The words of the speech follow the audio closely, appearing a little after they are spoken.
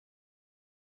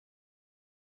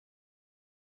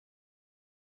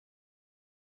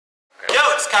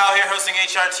Kyle here hosting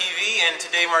HRTV, and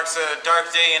today marks a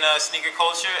dark day in sneaker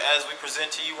culture as we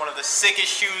present to you one of the sickest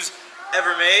shoes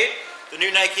ever made. The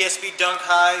new Nike SB Dunk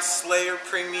High Slayer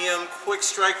Premium Quick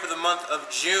Strike for the month of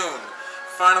June.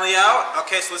 Finally out.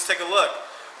 Okay, so let's take a look.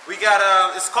 We got,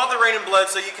 it's called the Rain and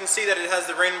Blood, so you can see that it has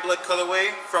the Rain and Blood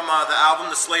colorway from the album,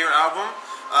 the Slayer album.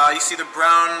 You see the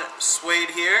brown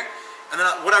suede here. And then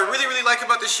what I really like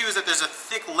about this shoe is that there's a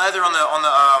thick leather on the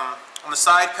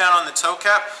side panel and the toe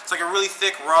cap. It's like a really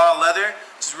thick raw leather,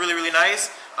 which is really nice.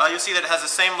 You'll see that it has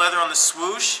the same leather on the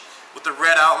swoosh with the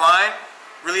red outline.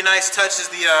 Really nice touch is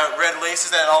the red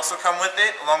laces that also come with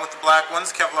it, along with the black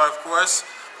ones, Kevlar of course.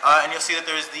 And you'll see that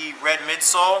there's the red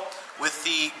midsole with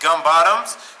the gum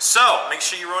bottoms. So make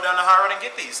sure you roll down the high road and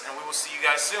get these, and we will see you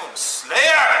guys soon.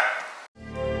 Slayer!